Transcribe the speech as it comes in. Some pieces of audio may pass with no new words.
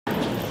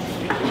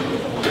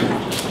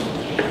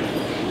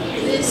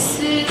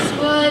is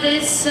what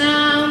it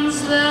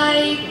sounds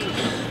like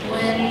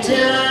when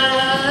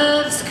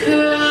doves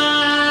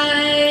cry.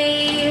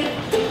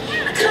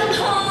 I come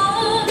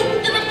home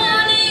in the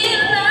morning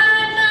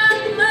like my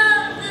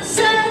mother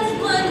says,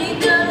 when you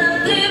gonna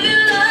live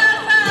your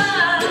life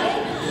right.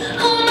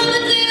 On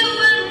another day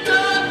when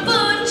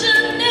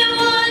unfortunate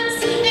ones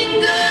and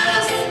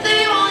girls,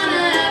 they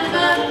wanna have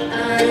fun.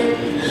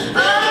 Oh,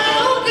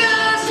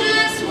 girls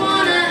just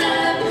wanna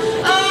have,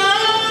 oh,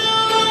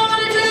 I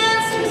wanna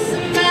dance with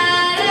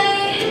somebody.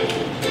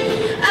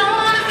 I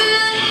wanna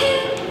feel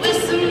hit with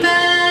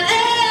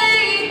somebody.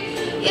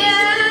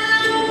 Yeah,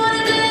 I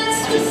wanna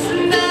dance with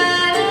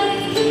somebody.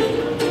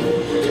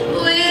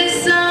 With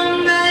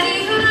somebody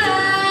who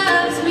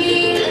loves me.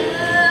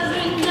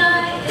 Every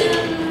night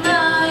in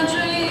my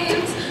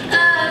dreams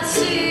I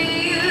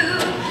see you,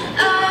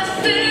 I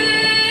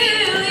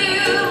feel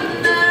you.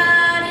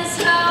 That is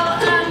how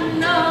I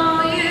know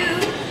you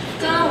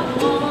go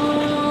on.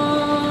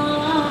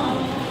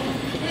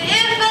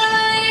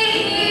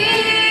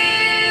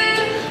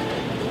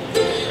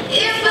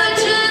 If I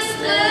just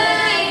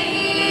lay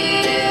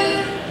here,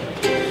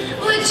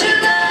 would you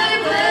lie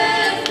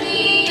with me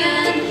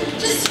and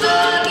just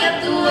forget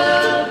the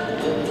world?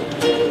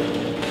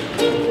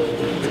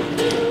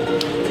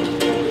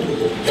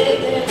 Hey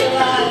there,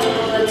 Delilah,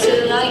 what's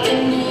it like in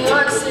New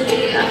York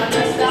City? I'm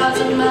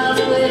 1,000 miles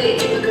away,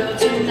 but girl,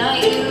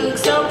 tonight you look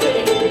so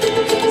pretty.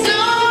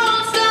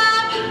 Don't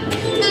stop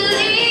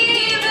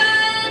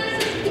believing.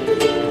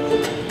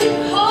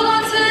 Hold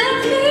on to that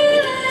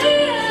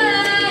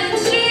feeling.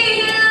 She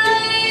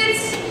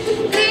lights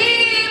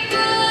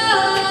people.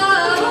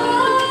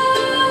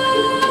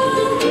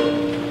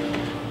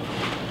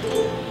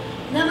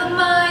 Never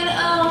mind,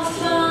 I'll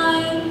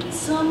find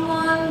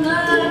someone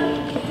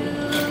like you.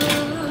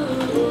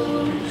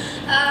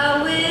 I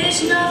wish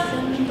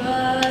nothing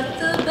but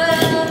the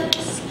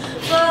best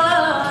for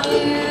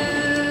you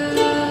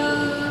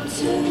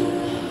too.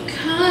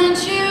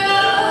 Country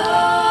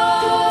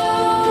roads,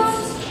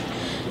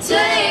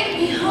 take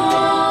me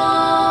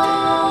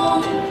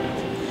home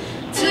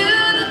to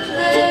the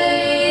place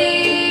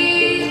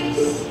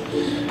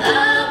I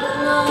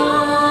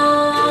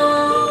belong.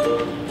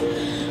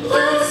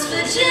 West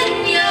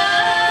Virginia,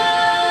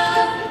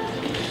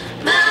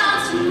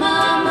 Mountain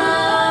Mama,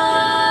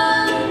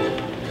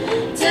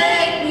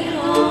 take me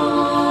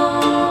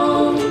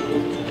home.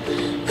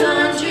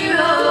 Country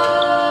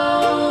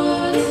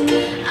roads,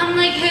 I'm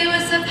like, hey,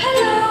 what's up,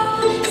 hello.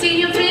 See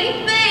your pretty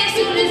face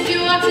soon as you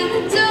walked in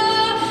the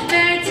door.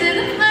 Married to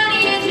the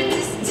money,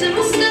 introduced to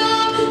my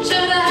stove.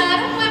 Showed her how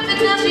to whip it,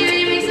 now she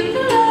remakes it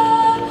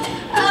below.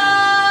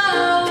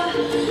 Oh,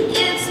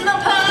 it's my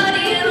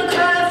party and I'll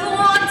cry if I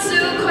want to,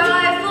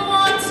 cry if I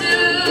want to.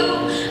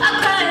 I'll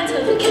cry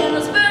until the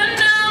candles burn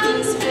down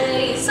in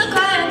space. I'll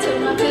cry until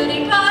my pity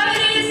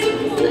party's in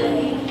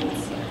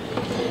flames.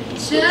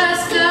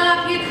 Just stop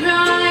your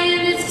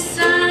crying, it's a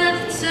sign of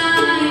the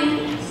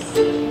times.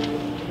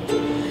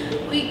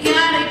 We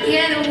gotta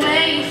get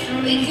away from,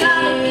 we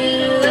gotta get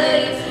away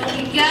from,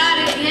 we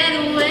gotta get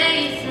away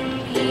from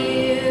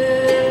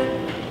here.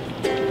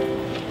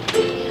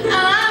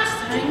 I'm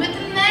starting with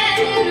the man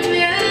in the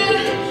mirror.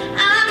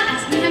 I'm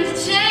asking him to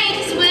change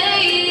his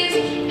ways.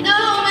 No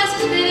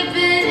message could have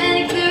been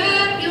any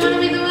clearer. You wanna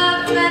make the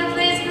world a better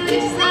place, but you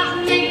just have to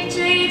make a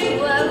change.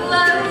 Why?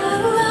 I'm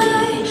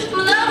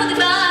in love with your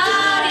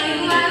body.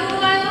 Why? I'm in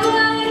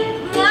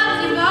love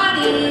with your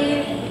body.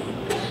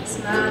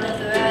 Smiled at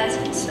the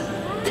rising sun.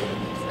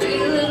 3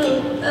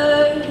 little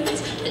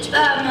birds pitch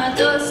by my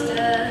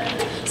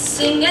doorstep,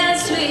 singing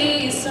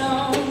sweet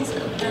songs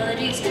of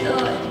melodies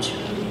pure and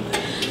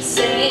true,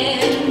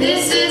 saying,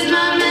 this is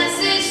my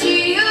message to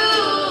you.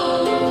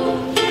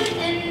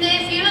 And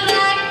if you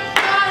like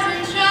cars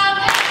and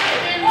trouble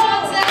and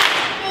hotel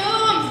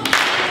rooms,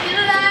 if you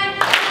like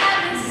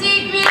having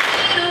secret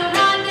little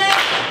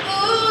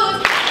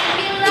rendezvous, if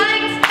you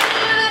like to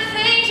do the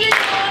things you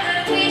know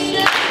that we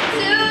should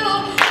do,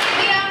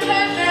 maybe I'm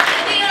perfect,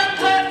 maybe I'm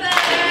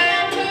perfect,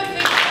 I'm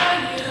perfect for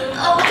you.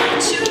 Oh,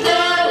 won't you know?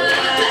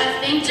 I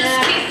think just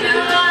keep your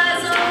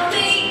eyes on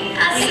me. I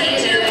said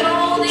you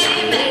hold it,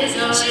 baby.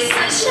 She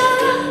said shut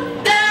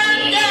up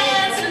and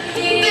dance with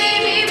me,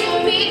 baby. Pull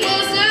me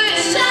closer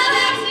and shut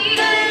up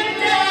and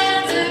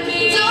dance with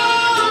me.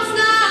 Don't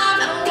stop,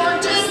 I want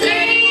to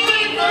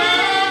leave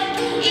it.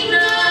 You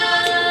know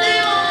they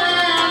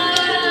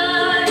wanna,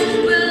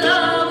 we'll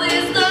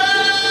always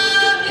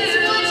love you.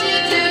 What you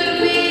do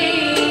to me.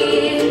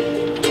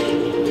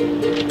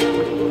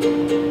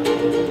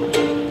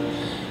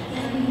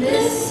 And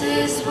this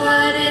is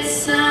what it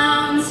sounds